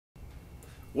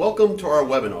Welcome to our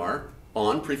webinar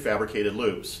on prefabricated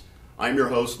loops. I'm your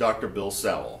host, Dr. Bill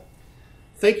Sowell.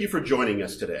 Thank you for joining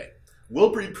us today.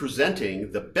 We'll be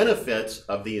presenting the benefits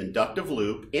of the inductive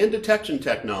loop and detection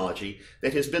technology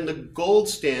that has been the gold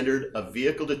standard of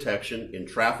vehicle detection in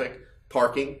traffic,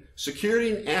 parking,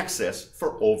 security, and access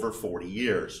for over 40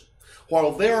 years.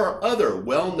 While there are other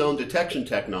well-known detection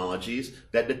technologies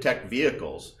that detect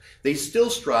vehicles, they still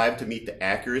strive to meet the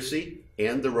accuracy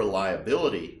and the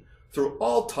reliability through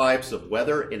all types of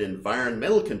weather and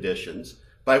environmental conditions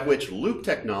by which loop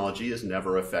technology is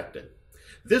never affected.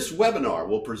 This webinar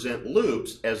will present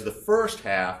loops as the first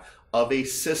half of a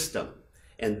system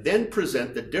and then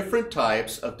present the different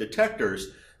types of detectors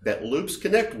that loops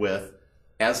connect with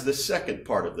as the second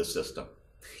part of the system.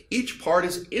 Each part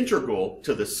is integral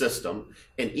to the system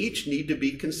and each need to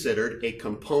be considered a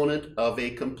component of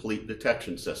a complete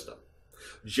detection system.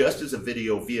 Just as a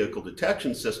video vehicle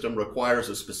detection system requires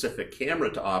a specific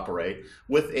camera to operate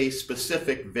with a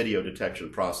specific video detection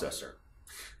processor.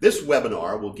 This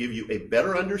webinar will give you a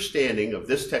better understanding of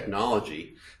this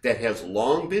technology that has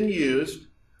long been used,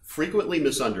 frequently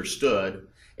misunderstood,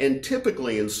 and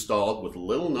typically installed with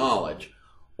little knowledge,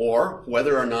 or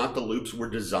whether or not the loops were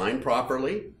designed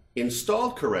properly,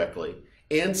 installed correctly,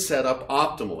 and set up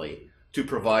optimally to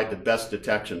provide the best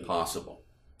detection possible.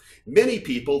 Many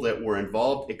people that were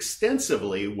involved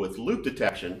extensively with loop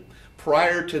detection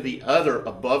prior to the other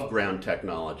above-ground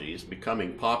technologies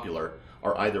becoming popular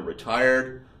are either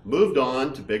retired, moved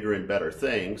on to bigger and better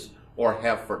things, or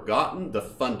have forgotten the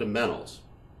fundamentals.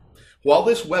 While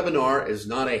this webinar is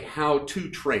not a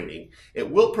how-to training, it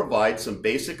will provide some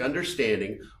basic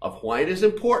understanding of why it is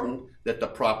important that the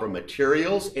proper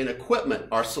materials and equipment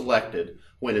are selected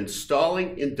when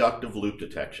installing inductive loop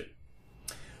detection.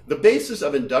 The basis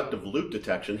of inductive loop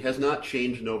detection has not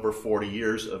changed in over 40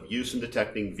 years of use in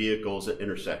detecting vehicles at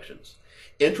intersections,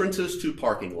 entrances to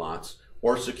parking lots,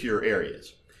 or secure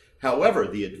areas. However,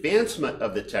 the advancement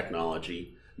of the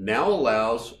technology now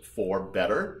allows for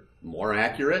better, more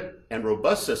accurate, and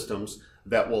robust systems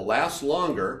that will last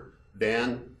longer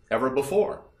than ever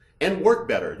before and work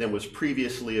better than was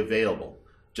previously available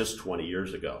just 20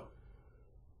 years ago.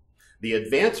 The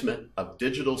advancement of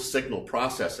digital signal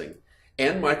processing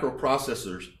and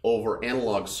microprocessors over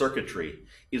analog circuitry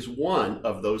is one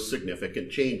of those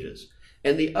significant changes,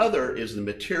 and the other is the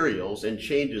materials and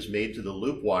changes made to the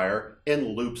loop wire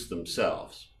and loops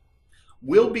themselves.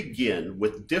 We'll begin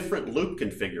with different loop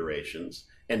configurations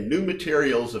and new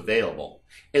materials available,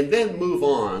 and then move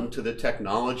on to the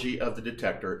technology of the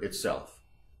detector itself.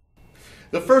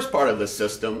 The first part of the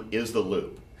system is the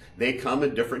loop. They come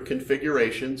in different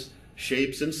configurations,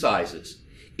 shapes, and sizes.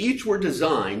 Each were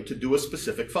designed to do a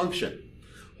specific function.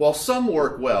 While some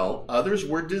work well, others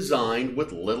were designed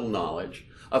with little knowledge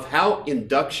of how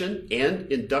induction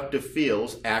and inductive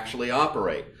fields actually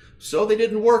operate, so they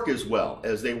didn't work as well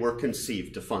as they were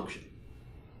conceived to function.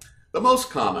 The most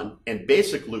common and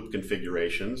basic loop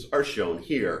configurations are shown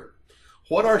here.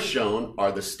 What are shown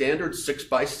are the standard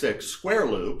 6x6 square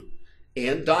loop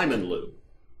and diamond loop.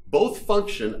 Both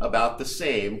function about the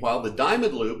same, while the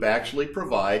diamond loop actually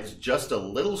provides just a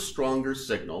little stronger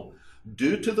signal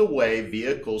due to the way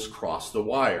vehicles cross the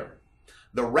wire.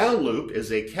 The round loop is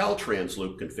a Caltrans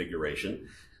loop configuration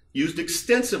used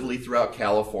extensively throughout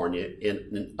California and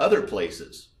in other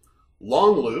places.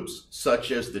 Long loops, such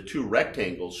as the two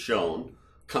rectangles shown,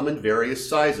 come in various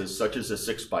sizes, such as a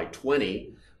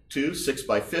 6x20 to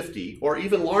 6x50 or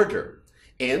even larger,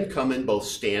 and come in both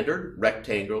standard,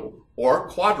 rectangle, or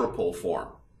quadrupole form.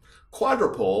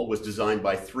 Quadrupole was designed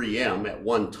by 3M at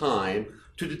one time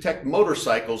to detect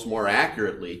motorcycles more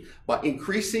accurately by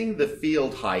increasing the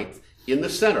field height in the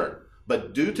center,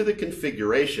 but due to the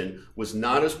configuration was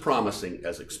not as promising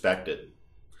as expected.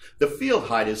 The field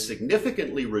height is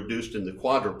significantly reduced in the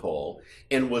quadrupole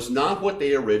and was not what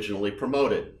they originally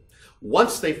promoted.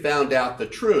 Once they found out the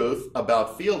truth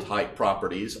about field height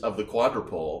properties of the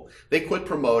quadrupole, they quit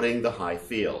promoting the high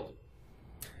field.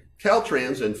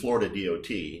 Caltrans and Florida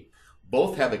DOT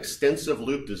both have extensive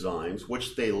loop designs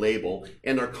which they label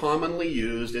and are commonly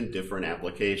used in different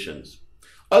applications.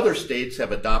 Other states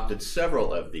have adopted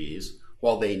several of these,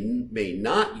 while they may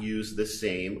not use the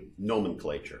same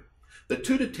nomenclature. The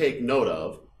two to take note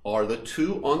of are the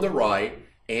two on the right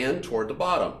and toward the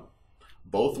bottom.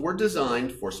 Both were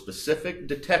designed for specific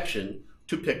detection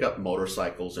to pick up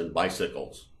motorcycles and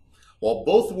bicycles. While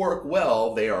both work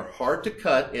well, they are hard to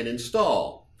cut and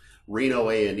install. Reno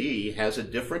A&E has a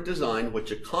different design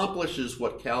which accomplishes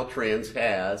what Caltrans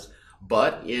has,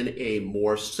 but in a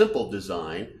more simple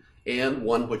design and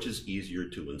one which is easier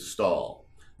to install.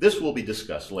 This will be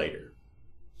discussed later.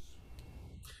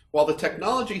 While the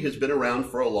technology has been around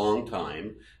for a long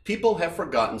time, people have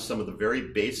forgotten some of the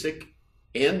very basic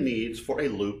and needs for a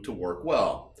loop to work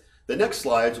well. The next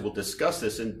slides will discuss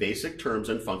this in basic terms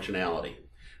and functionality.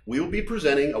 We will be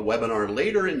presenting a webinar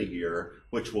later in the year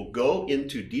which will go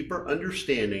into deeper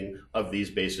understanding of these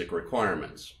basic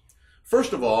requirements.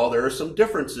 First of all, there are some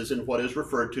differences in what is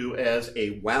referred to as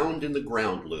a wound in the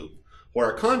ground loop,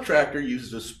 where a contractor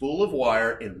uses a spool of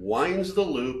wire and winds the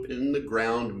loop in the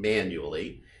ground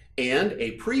manually, and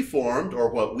a preformed, or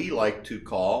what we like to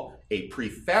call a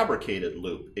prefabricated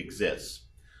loop, exists.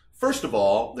 First of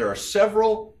all, there are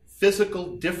several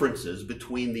physical differences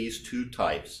between these two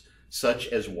types, such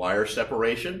as wire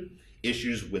separation,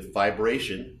 issues with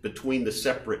vibration between the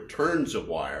separate turns of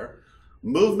wire,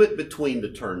 movement between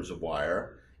the turns of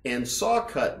wire, and saw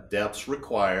cut depths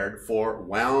required for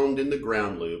wound in the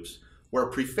ground loops, where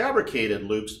prefabricated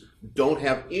loops don't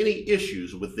have any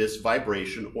issues with this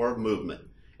vibration or movement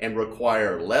and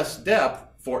require less depth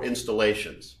for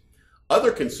installations.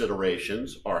 Other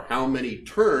considerations are how many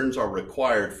turns are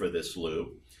required for this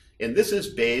loop, and this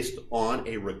is based on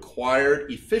a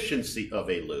required efficiency of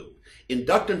a loop,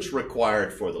 inductance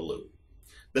required for the loop.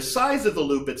 The size of the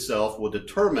loop itself will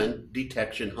determine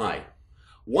detection height.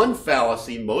 One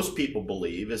fallacy most people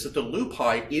believe is that the loop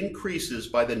height increases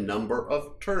by the number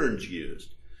of turns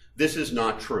used. This is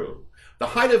not true. The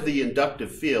height of the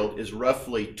inductive field is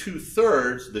roughly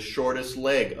 2/3 the shortest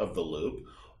leg of the loop,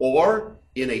 or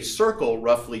in a circle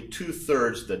roughly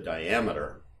 2/3 the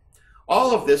diameter.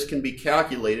 All of this can be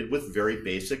calculated with very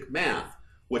basic math,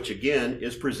 which again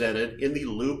is presented in the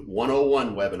Loop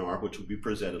 101 webinar, which will be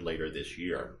presented later this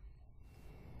year.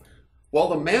 While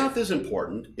the math is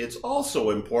important, it's also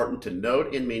important to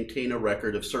note and maintain a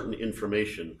record of certain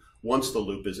information once the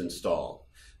loop is installed.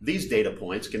 These data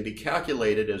points can be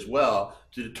calculated as well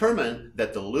to determine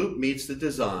that the loop meets the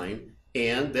design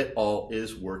and that all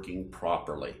is working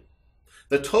properly.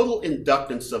 The total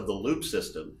inductance of the loop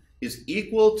system is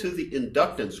equal to the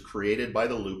inductance created by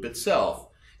the loop itself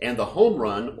and the home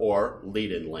run or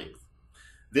lead-in length.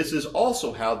 This is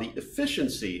also how the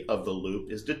efficiency of the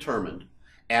loop is determined,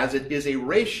 as it is a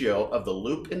ratio of the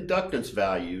loop inductance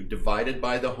value divided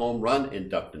by the home run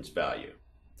inductance value.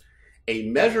 A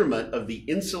measurement of the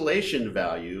insulation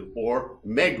value, or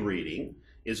MEG reading,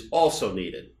 is also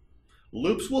needed.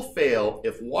 Loops will fail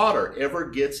if water ever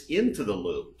gets into the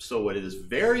loop, so it is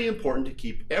very important to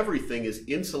keep everything as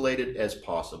insulated as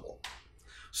possible.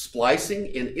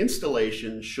 Splicing and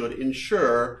installation should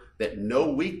ensure that no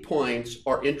weak points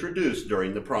are introduced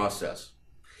during the process.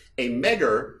 A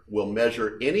megger will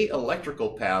measure any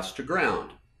electrical paths to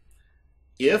ground.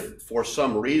 If, for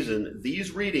some reason,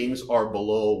 these readings are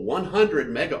below 100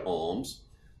 megaohms,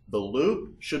 the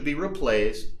loop should be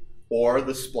replaced or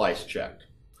the splice checked.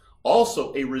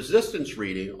 Also, a resistance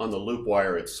reading on the loop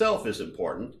wire itself is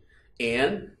important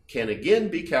and can again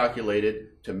be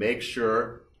calculated to make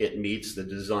sure it meets the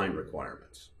design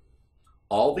requirements.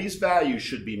 All these values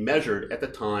should be measured at the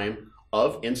time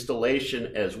of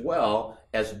installation as well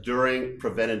as during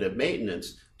preventative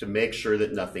maintenance to make sure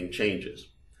that nothing changes.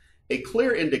 A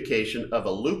clear indication of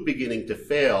a loop beginning to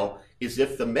fail is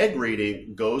if the MEG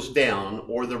reading goes down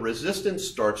or the resistance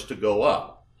starts to go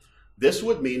up. This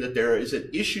would mean that there is an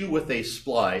issue with a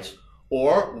splice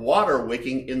or water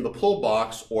wicking in the pull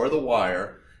box or the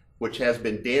wire, which has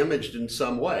been damaged in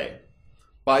some way.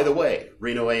 By the way,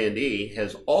 Reno A&E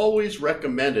has always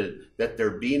recommended that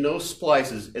there be no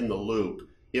splices in the loop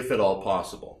if at all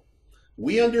possible.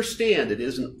 We understand it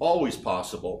isn't always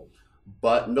possible,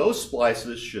 but no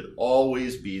splices should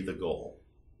always be the goal.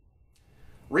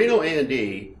 Reno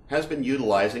A&E has been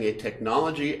utilizing a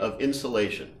technology of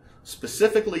insulation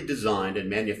specifically designed and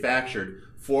manufactured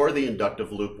for the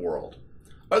inductive loop world.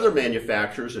 Other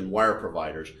manufacturers and wire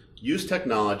providers use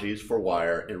technologies for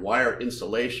wire and wire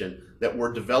insulation that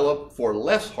were developed for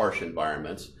less harsh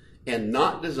environments and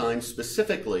not designed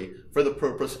specifically for the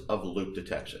purpose of loop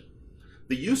detection.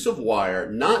 The use of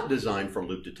wire not designed for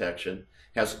loop detection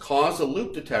has caused a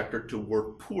loop detector to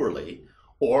work poorly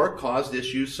or caused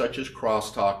issues such as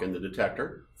crosstalk in the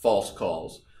detector, false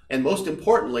calls, and most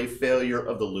importantly, failure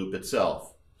of the loop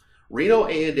itself. Reno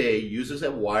A&E uses a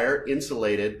wire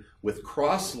insulated with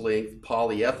cross-linked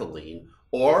polyethylene,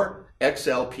 or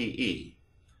XLPE.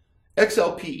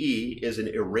 XLPE is an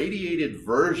irradiated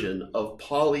version of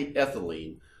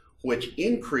polyethylene which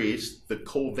increased the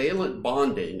covalent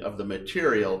bonding of the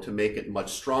material to make it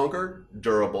much stronger,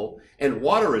 durable, and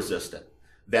water resistant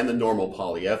than the normal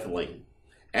polyethylene.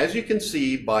 As you can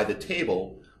see by the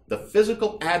table, the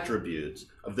physical attributes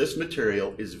of this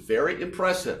material is very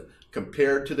impressive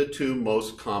compared to the two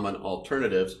most common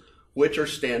alternatives, which are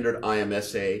standard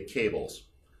IMSA cables.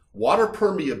 Water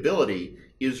permeability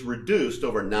is reduced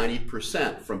over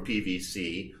 90% from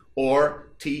PVC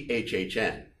or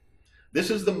THHN. This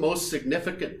is the most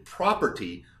significant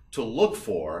property to look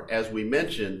for, as we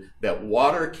mentioned that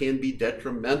water can be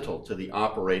detrimental to the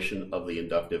operation of the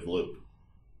inductive loop.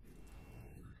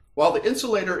 While the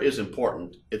insulator is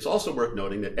important, it's also worth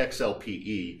noting that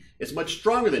XLPE is much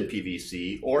stronger than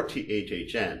PVC or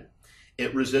THHN.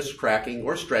 It resists cracking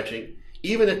or stretching,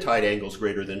 even at tight angles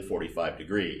greater than 45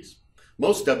 degrees.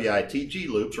 Most WITG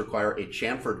loops require a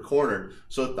chamfered corner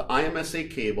so that the IMSA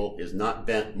cable is not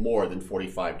bent more than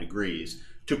 45 degrees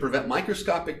to prevent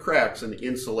microscopic cracks in the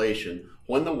insulation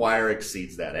when the wire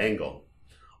exceeds that angle.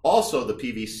 Also, the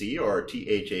PVC or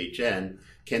THHN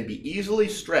can be easily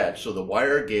stretched, so the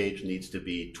wire gauge needs to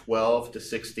be 12 to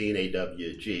 16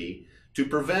 AWG to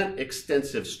prevent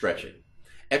extensive stretching.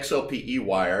 XLPE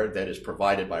wire that is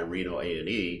provided by Reno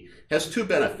A&E has two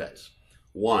benefits.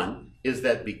 One is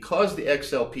that because the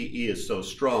XLPE is so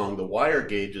strong, the wire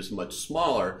gauge is much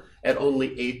smaller at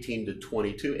only 18 to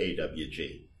 22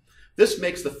 AWG. This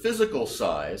makes the physical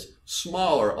size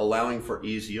smaller, allowing for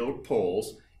easier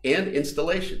pulls and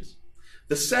installations.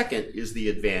 The second is the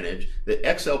advantage that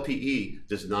XLPE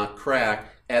does not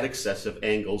crack at excessive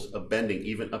angles of bending,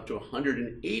 even up to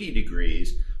 180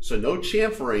 degrees, so no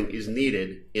chamfering is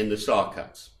needed in the saw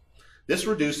cuts. This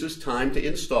reduces time to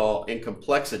install and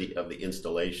complexity of the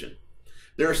installation.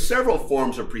 There are several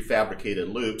forms of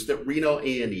prefabricated loops that Reno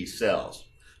A&E sells.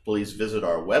 Please visit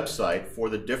our website for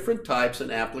the different types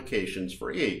and applications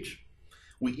for each.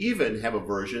 We even have a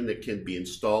version that can be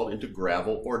installed into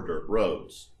gravel or dirt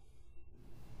roads.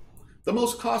 The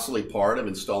most costly part of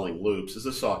installing loops is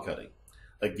the saw cutting.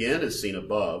 Again, as seen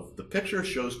above, the picture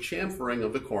shows chamfering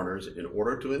of the corners in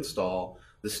order to install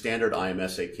the standard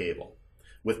IMSA cable.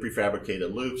 With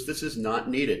prefabricated loops, this is not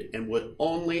needed and would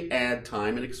only add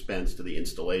time and expense to the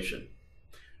installation.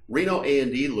 Reno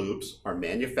A&E loops are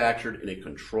manufactured in a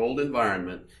controlled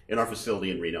environment in our facility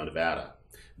in Reno, Nevada.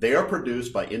 They are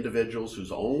produced by individuals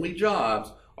whose only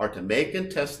jobs are to make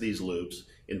and test these loops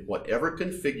in whatever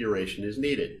configuration is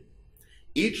needed.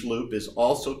 Each loop is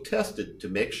also tested to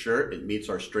make sure it meets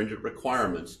our stringent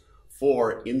requirements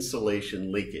for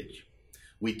insulation leakage.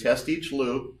 We test each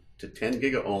loop to 10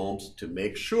 gigaohms to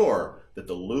make sure that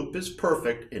the loop is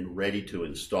perfect and ready to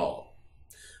install.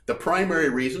 The primary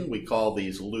reason we call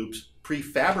these loops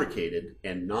prefabricated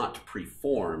and not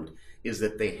preformed is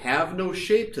that they have no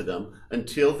shape to them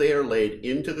until they are laid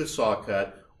into the saw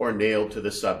cut or nailed to the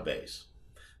subbase.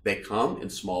 They come in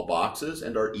small boxes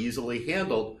and are easily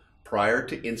handled prior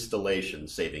to installation,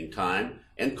 saving time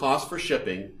and cost for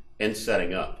shipping and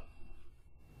setting up.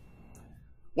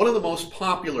 One of the most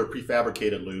popular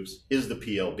prefabricated loops is the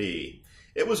PLB.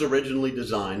 It was originally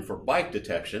designed for bike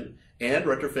detection and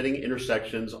retrofitting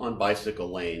intersections on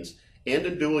bicycle lanes and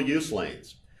in dual-use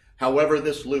lanes. However,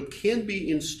 this loop can be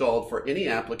installed for any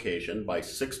application by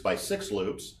 6x6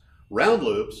 loops, round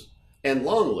loops, and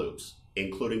long loops,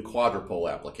 including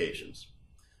quadrupole applications.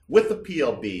 With the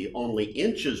PLB only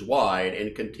inches wide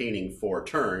and containing 4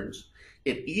 turns,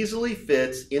 it easily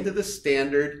fits into the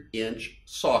standard inch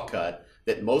saw cut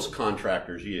that most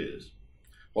contractors use.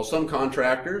 While some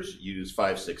contractors use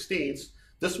 5/16,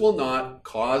 this will not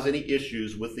cause any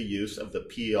issues with the use of the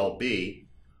PLB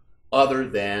other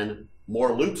than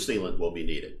more loop sealant will be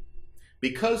needed.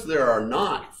 Because there are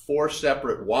not 4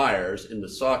 separate wires in the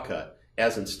saw cut,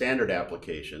 as in standard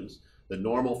applications, the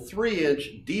normal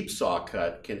 3-inch deep saw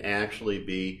cut can actually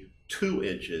be 2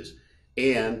 inches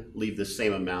and leave the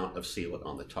same amount of sealant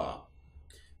on the top.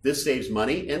 This saves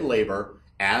money and labor,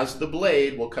 as the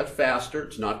blade will cut faster,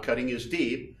 it's not cutting as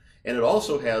deep, and it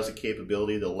also has a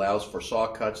capability that allows for saw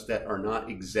cuts that are not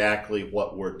exactly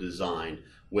what were designed,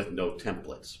 with no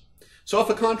templates. So if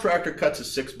a contractor cuts a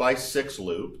 6x6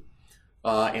 loop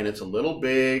and it's a little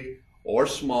big or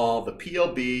small, the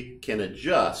PLB can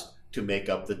adjust to make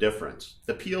up the difference.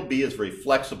 The PLB is very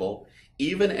flexible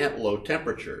even at low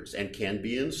temperatures and can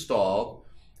be installed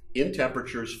in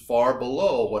temperatures far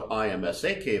below what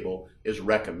IMSA cable is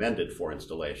recommended for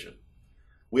installation.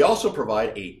 We also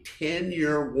provide a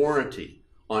 10-year warranty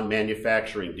on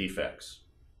manufacturing defects.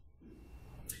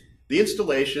 The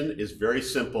installation is very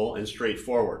simple and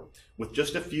straightforward, with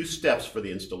just a few steps for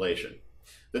the installation.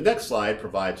 The next slide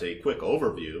provides a quick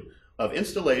overview of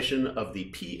installation of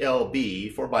the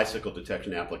PLB for bicycle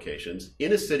detection applications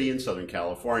in a city in Southern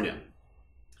California.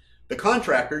 The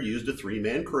contractor used a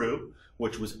 3-man crew,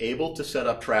 which was able to set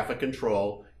up traffic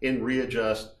control and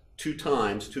readjust 2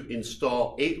 times to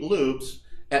install 8 loops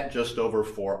at just over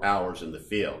 4 hours in the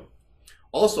field.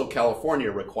 Also, California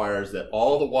requires that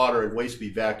all the water and waste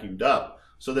be vacuumed up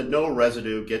so that no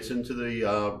residue gets into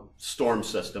the storm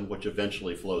system, which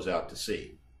eventually flows out to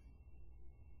sea.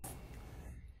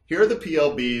 Here are the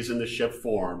PLBs in the ship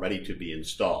form ready to be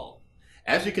installed.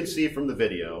 As you can see from the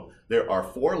video, there are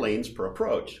 4 lanes per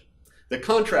approach. The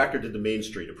contractor did the Main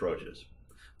Street approaches.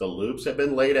 The loops have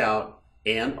been laid out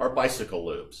and are bicycle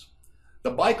loops. The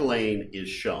bike lane is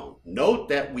shown. Note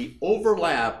that we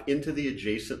overlap into the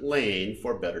adjacent lane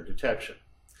for better detection.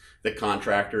 The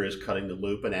contractor is cutting the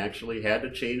loop and actually had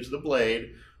to change the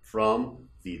blade from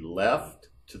the left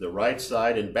to the right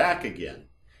side and back again.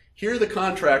 Here the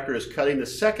contractor is cutting the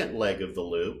second leg of the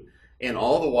loop and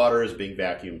all the water is being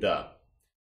vacuumed up.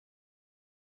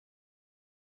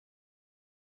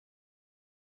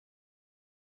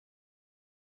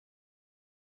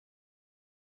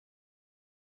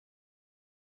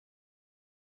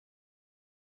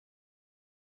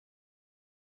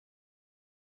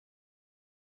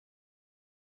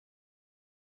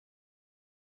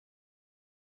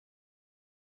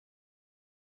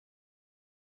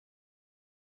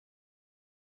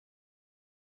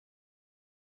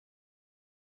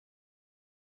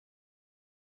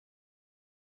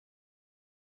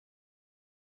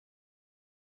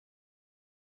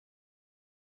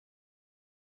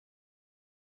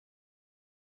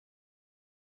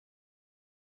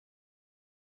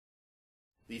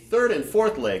 The third and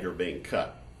fourth leg are being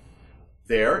cut.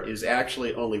 There is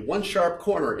actually only one sharp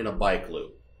corner in a bike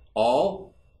loop.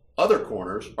 All other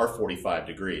corners are 45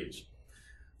 degrees.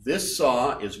 This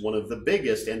saw is one of the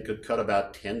biggest and could cut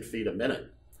about 10 feet a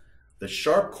minute. The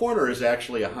sharp corner is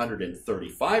actually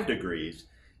 135 degrees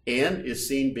and is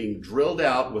seen being drilled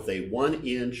out with a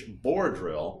 1-inch bore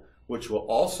drill, which will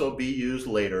also be used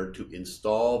later to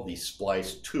install the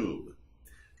splice tube.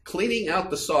 Cleaning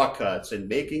out the saw cuts and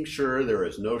making sure there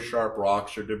is no sharp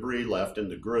rocks or debris left in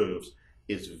the grooves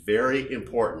is very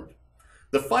important.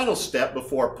 The final step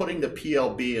before putting the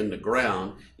PLB in the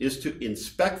ground is to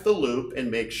inspect the loop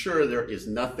and make sure there is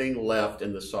nothing left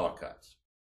in the saw cuts.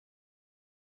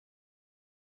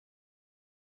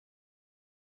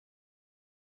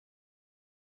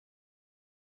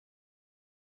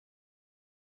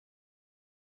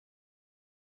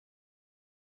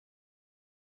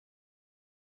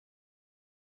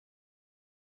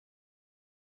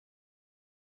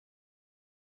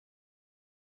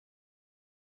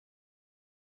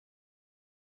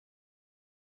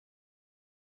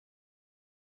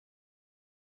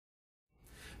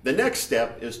 The next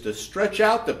step is to stretch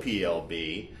out the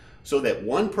PLB so that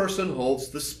one person holds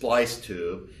the splice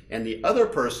tube and the other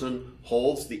person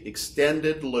holds the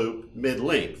extended loop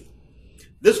mid-length.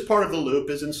 This part of the loop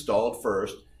is installed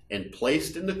first and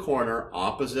placed in the corner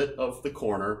opposite of the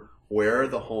corner where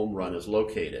the home run is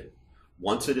located.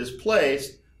 Once it is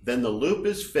placed, then the loop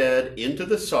is fed into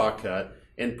the saw cut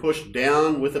and pushed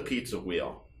down with a pizza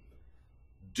wheel.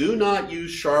 Do not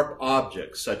use sharp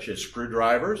objects such as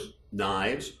screwdrivers,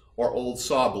 knives, or old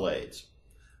saw blades.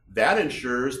 That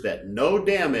ensures that no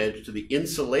damage to the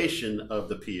insulation of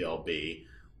the PLB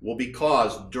will be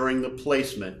caused during the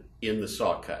placement in the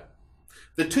saw cut.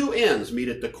 The 2 ends meet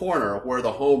at the corner where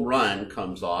the home run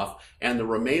comes off and the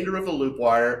remainder of the loop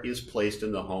wire is placed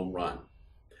in the home run.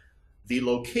 The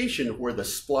location where the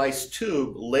splice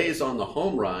tube lays on the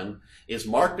home run is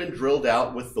marked and drilled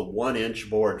out with the 1-inch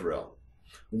bore drill.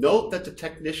 Note that the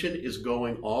technician is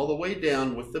going all the way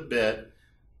down with the bit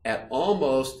at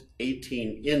almost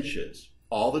 18 inches.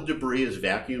 All the debris is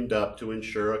vacuumed up to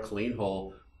ensure a clean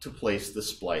hole to place the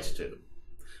splice tube.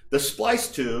 The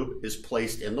splice tube is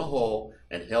placed in the hole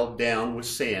and held down with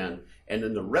sand, and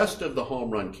then the rest of the home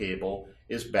run cable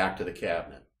is back to the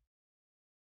cabinet.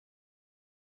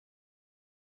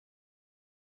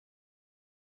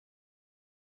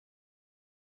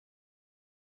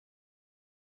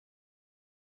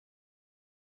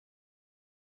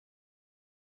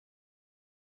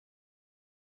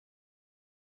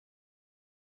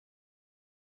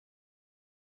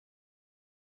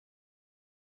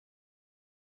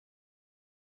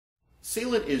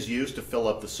 Sealant is used to fill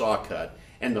up the saw cut,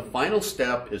 and the final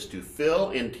step is to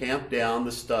fill and tamp down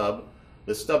the stub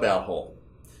out hole.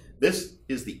 This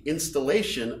is the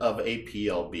installation of a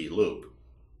PLB loop.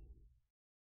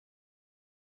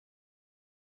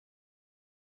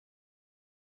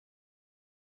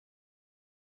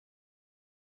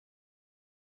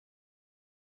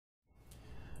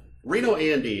 Reno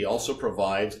A&D also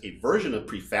provides a version of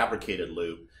prefabricated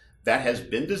loop that has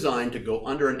been designed to go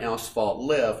under an asphalt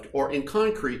lift or in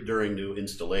concrete during new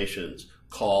installations,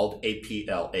 called a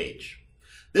PLH.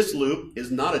 This loop is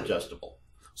not adjustable,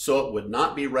 so it would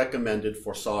not be recommended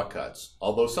for saw cuts,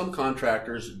 although some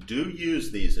contractors do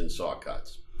use these in saw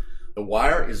cuts. The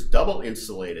wire is double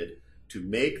insulated to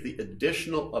make the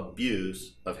additional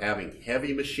abuse of having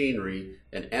heavy machinery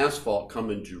and asphalt come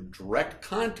into direct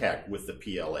contact with the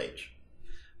PLH.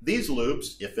 These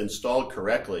loops, if installed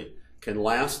correctly, can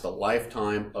last the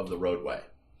lifetime of the roadway.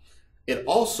 It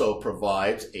also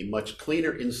provides a much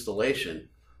cleaner installation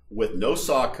with no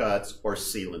saw cuts or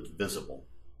sealant visible.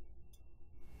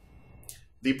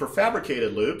 The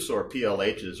prefabricated loops, or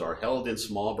PLHs, are held in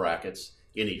small brackets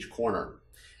in each corner.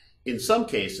 In some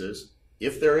cases,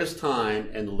 if there is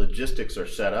time and the logistics are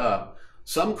set up,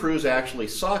 some crews actually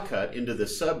saw cut into the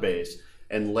subbase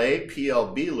and lay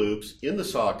PLB loops in the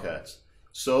saw cuts,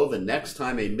 so the next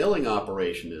time a milling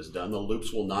operation is done, the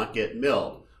loops will not get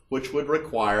milled, which would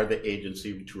require the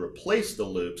agency to replace the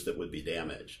loops that would be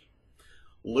damaged.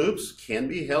 Loops can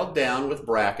be held down with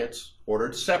brackets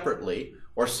ordered separately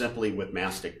or simply with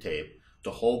mastic tape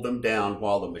to hold them down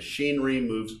while the machinery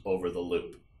moves over the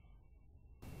loop.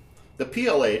 The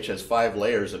PLH has 5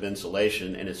 layers of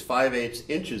insulation and is 5/8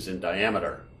 inches in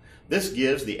diameter. This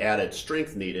gives the added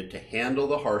strength needed to handle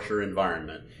the harsher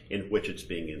environment in which it's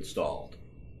being installed.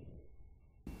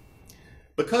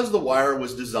 Because the wire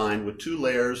was designed with 2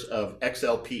 layers of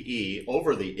XLPE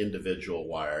over the individual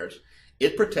wires,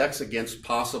 it protects against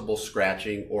possible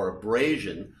scratching or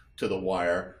abrasion to the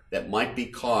wire that might be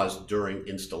caused during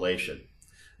installation.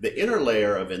 The inner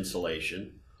layer of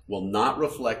insulation will not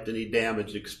reflect any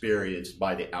damage experienced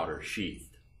by the outer sheath.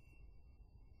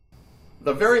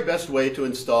 The very best way to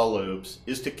install loops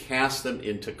is to cast them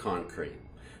into concrete.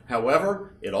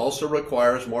 However, it also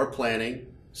requires more planning,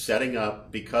 setting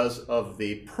up because of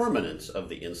the permanence of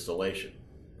the installation.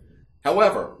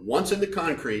 However, once in the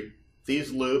concrete,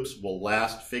 these loops will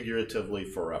last figuratively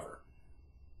forever.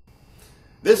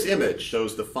 This image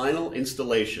shows the final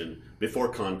installation before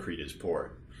concrete is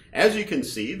poured. As you can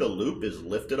see, the loop is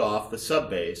lifted off the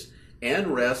subbase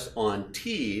and rests on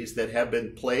T's that have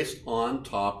been placed on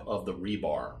top of the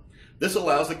rebar. This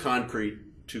allows the concrete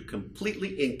to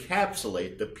completely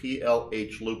encapsulate the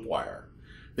PLH loop wire.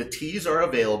 The T's are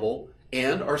available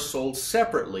and are sold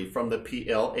separately from the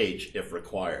PLH if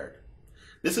required.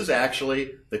 This is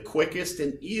actually the quickest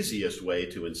and easiest way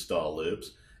to install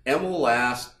loops and will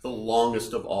last the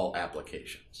longest of all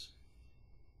applications.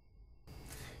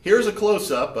 Here's a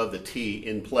close-up of the T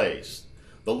in place.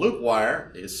 The loop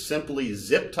wire is simply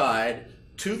zip tied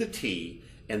to the T,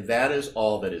 and that is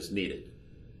all that is needed.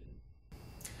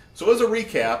 So as a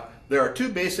recap, there are 2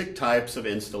 basic types of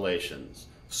installations: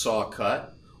 saw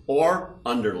cut or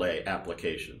underlay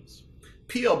applications.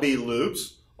 PLB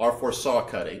loops are for saw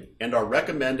cutting and are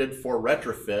recommended for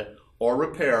retrofit or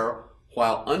repair,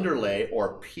 while underlay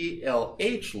or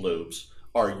PLH loops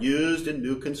are used in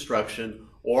new construction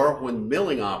or when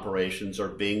milling operations are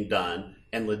being done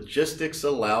and logistics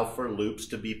allow for loops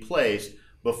to be placed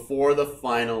before the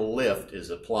final lift is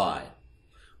applied.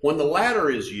 When the latter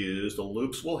is used, the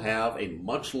loops will have a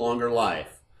much longer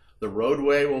life. The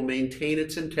roadway will maintain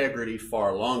its integrity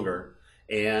far longer,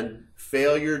 and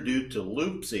failure due to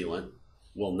loop sealant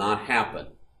will not happen.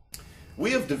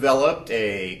 We have developed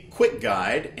a quick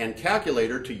guide and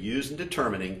calculator to use in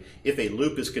determining if a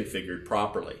loop is configured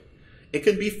properly. It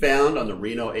can be found on the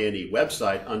Reno A&E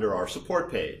website under our support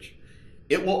page.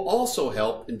 It will also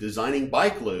help in designing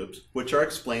bike loops, which are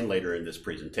explained later in this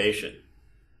presentation.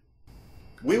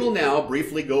 We will now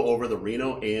briefly go over the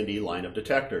Reno A&E line of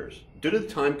detectors. Due to the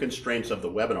time constraints of the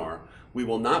webinar, we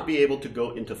will not be able to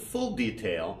go into full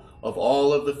detail of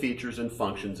all of the features and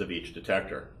functions of each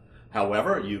detector.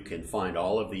 However, you can find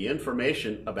all of the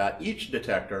information about each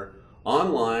detector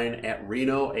online at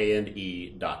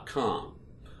renoande.com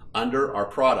under our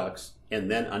products and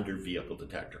then under vehicle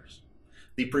detectors.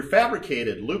 The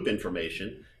prefabricated loop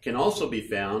information can also be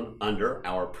found under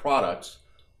our products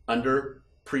under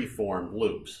preformed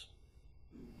loops.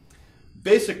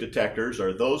 Basic detectors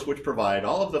are those which provide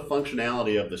all of the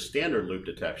functionality of the standard loop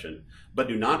detection, but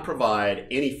do not provide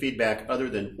any feedback other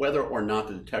than whether or not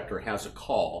the detector has a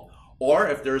call, or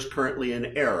if there is currently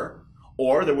an error,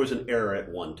 or there was an error at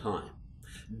one time.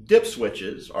 Dip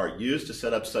switches are used to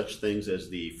set up such things as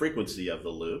the frequency of the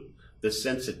loop, the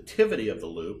sensitivity of the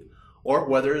loop, or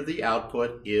whether the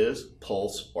output is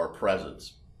pulse or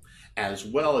presence, as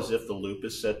well as if the loop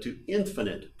is set to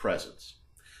infinite presence.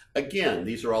 Again,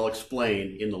 these are all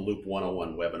explained in the Loop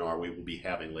 101 webinar we will be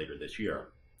having later this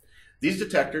year. These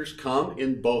detectors come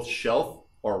in both shelf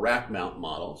or rack mount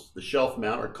models. The shelf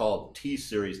mount are called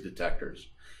T-series detectors,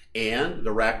 and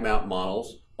the rack mount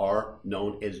models are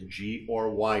known as G or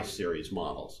Y series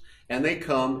models, and they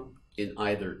come in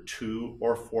either 2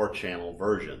 or 4 channel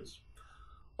versions.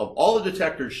 Of all the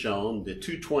detectors shown, the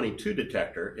 222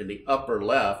 detector in the upper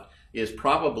left is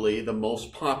probably the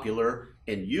most popular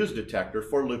and used detector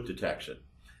for loop detection.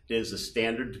 It is a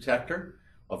standard detector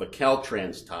of a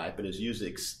Caltrans type and is used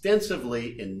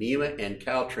extensively in NEMA and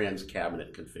Caltrans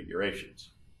cabinet configurations.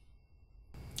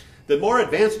 The more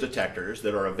advanced detectors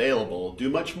that are available do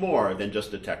much more than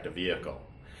just detect a vehicle.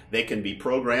 They can be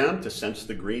programmed to sense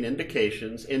the green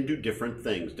indications and do different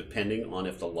things depending on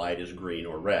if the light is green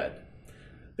or red.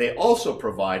 They also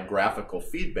provide graphical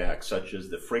feedback such as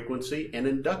the frequency and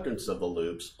inductance of the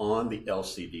loops on the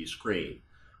LCD screen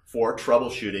for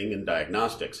troubleshooting and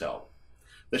diagnostics help.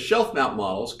 The shelf mount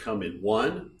models come in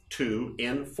 1, 2,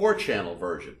 and 4 channel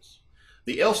versions.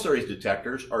 The L-series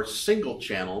detectors are single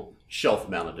channel shelf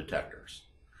mounted detectors.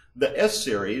 The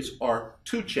S-series are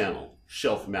 2 channel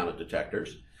shelf mounted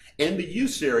detectors, and the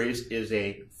U-series is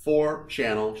a 4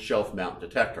 channel shelf mount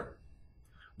detector.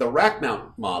 The rack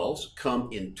mount models come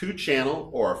in 2 channel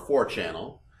or 4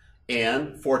 channel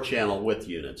and 4 channel width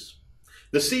units.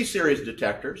 The C-series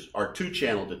detectors are 2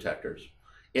 channel detectors,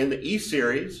 and the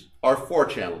E-series are 4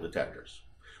 channel detectors.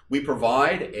 We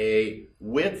provide a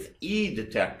width E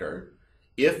detector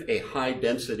if a high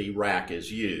density rack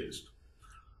is used.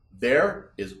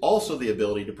 There is also the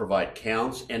ability to provide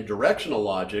counts and directional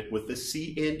logic with the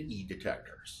C and E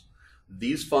detectors.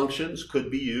 These functions could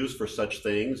be used for such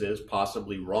things as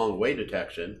possibly wrong way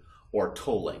detection or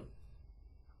tolling.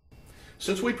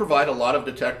 Since we provide a lot of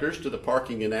detectors to the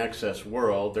parking and access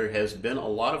world, there has been a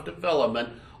lot of development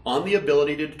on the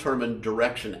ability to determine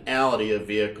directionality of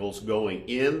vehicles going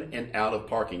in and out of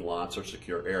parking lots or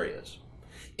secure areas.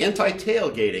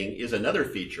 Anti-tailgating is another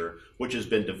feature which has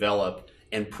been developed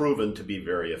and proven to be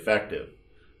very effective.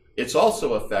 It's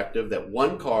also effective that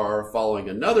one car following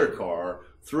another car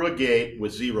through a gate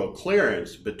with zero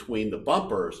clearance between the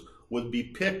bumpers would be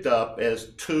picked up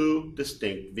as 2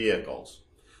 distinct vehicles.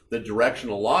 The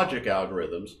directional logic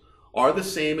algorithms are the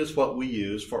same as what we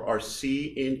use for our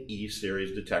C and E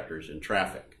series detectors in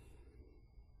traffic.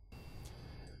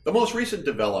 The most recent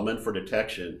development for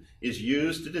detection is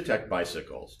used to detect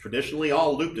bicycles. Traditionally,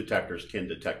 all loop detectors can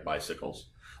detect bicycles,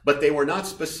 but they were not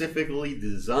specifically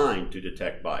designed to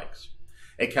detect bikes.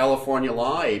 A California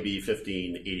law, AB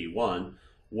 1581,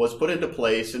 was put into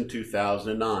place in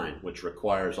 2009, which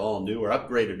requires all new or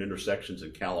upgraded intersections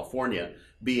in California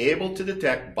be able to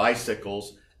detect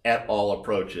bicycles at all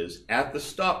approaches at the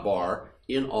stop bar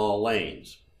in all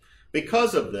lanes.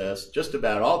 Because of this, just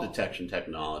about all detection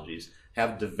technologies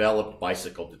have developed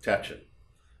bicycle detection.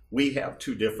 We have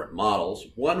 2 different models,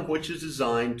 one which is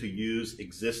designed to use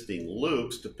existing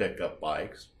loops to pick up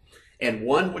bikes, and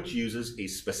one which uses a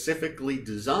specifically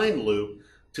designed loop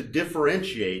to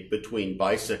differentiate between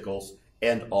bicycles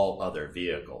and all other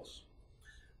vehicles.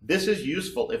 This is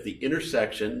useful if the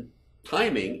intersection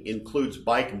timing includes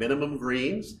bike minimum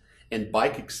greens and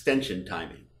bike extension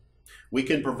timing. We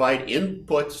can provide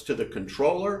inputs to the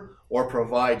controller or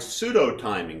provide pseudo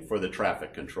timing for the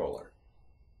traffic controller.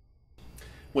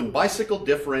 When bicycle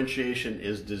differentiation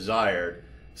is desired,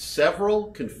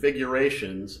 several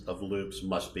configurations of loops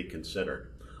must be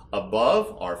considered.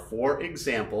 Above are 4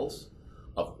 examples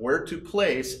of where to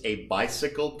place a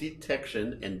bicycle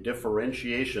detection and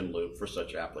differentiation loop for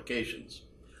such applications.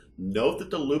 Note that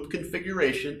the loop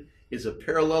configuration is a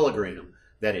parallelogram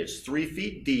that is 3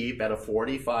 feet deep at a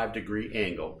 45-degree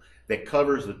angle that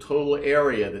covers the total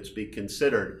area that's being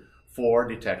considered for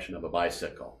detection of a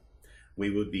bicycle. We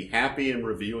would be happy in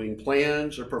reviewing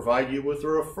plans or provide you with a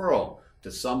referral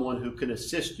to someone who can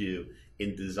assist you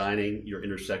in designing your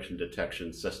intersection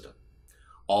detection system.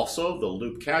 Also, the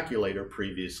loop calculator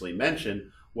previously mentioned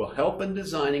will help in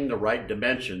designing the right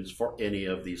dimensions for any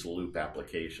of these loop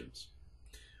applications.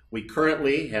 We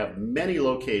currently have many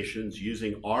locations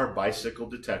using our bicycle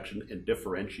detection and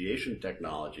differentiation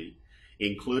technology,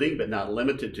 including but not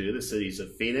limited to the cities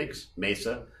of Phoenix,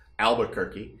 Mesa,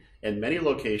 Albuquerque, and many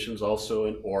locations also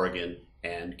in Oregon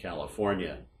and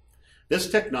California. This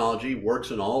technology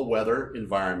works in all weather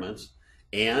environments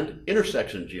and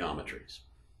intersection geometries.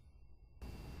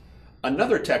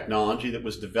 Another technology that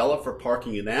was developed for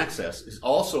parking and access is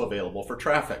also available for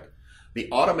traffic. The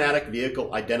automatic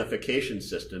vehicle identification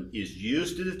system is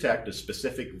used to detect a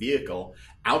specific vehicle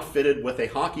outfitted with a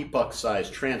hockey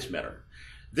puck-sized transmitter.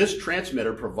 This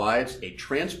transmitter provides a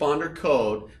transponder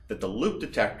code that the loop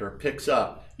detector picks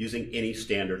up using any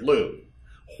standard loop.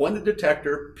 When the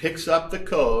detector picks up the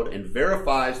code and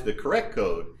verifies the correct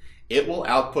code, it will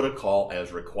output a call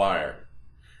as required.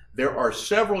 There are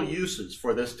several uses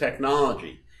for this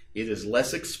technology. It is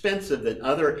less expensive than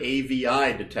other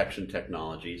AVI detection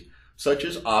technologies, such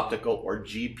as optical or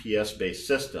GPS-based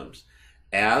systems,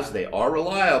 as they are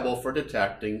reliable for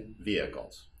detecting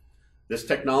vehicles. This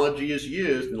technology is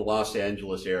used in the Los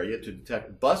Angeles area to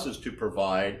detect buses to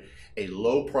provide a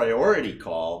low priority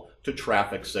call to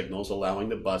traffic signals, allowing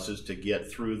the buses to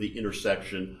get through the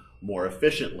intersection more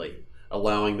efficiently,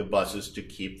 allowing the buses to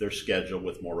keep their schedule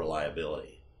with more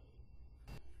reliability.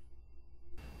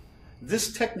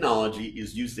 This technology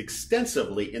is used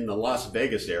extensively in the Las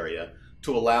Vegas area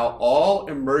to allow all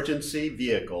emergency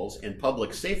vehicles and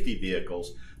public safety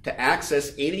vehicles to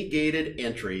access any gated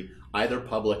entry, either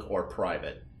public or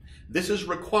private. This is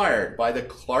required by the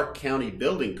Clark County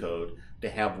Building Code to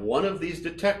have one of these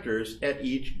detectors at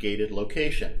each gated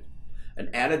location. An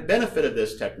added benefit of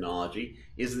this technology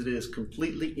is that it is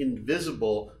completely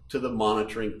invisible to the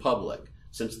monitoring public,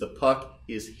 since the puck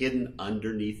is hidden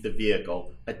underneath the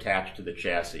vehicle attached to the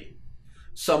chassis,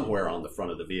 somewhere on the front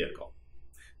of the vehicle.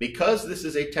 Because this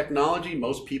is a technology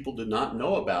most people do not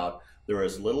know about, there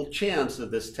is little chance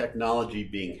of this technology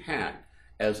being hacked,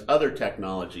 as other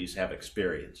technologies have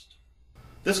experienced.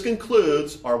 This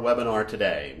concludes our webinar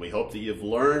today. We hope that you've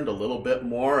learned a little bit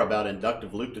more about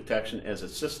inductive loop detection as a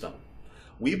system.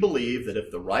 We believe that if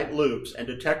the right loops and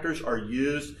detectors are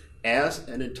used as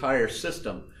an entire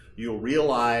system, you'll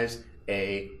realize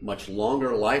a much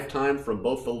longer lifetime from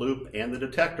both the loop and the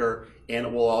detector, and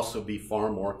it will also be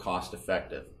far more cost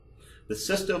effective. The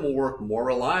system will work more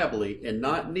reliably and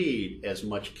not need as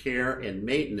much care and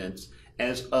maintenance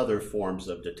as other forms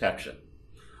of detection.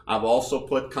 I've also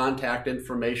put contact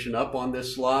information up on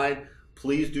this slide.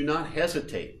 Please do not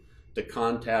hesitate to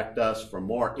contact us for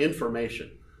more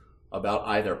information about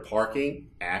either parking,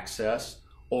 access,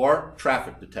 or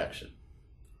traffic detection.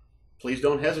 Please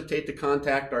don't hesitate to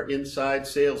contact our inside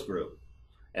sales group,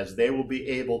 as they will be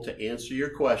able to answer your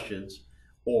questions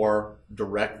or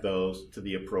direct those to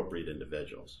the appropriate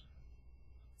individuals.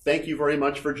 Thank you very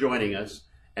much for joining us,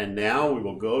 and now we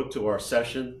will go to our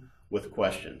session with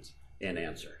questions and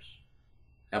answers.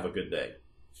 Have a good day.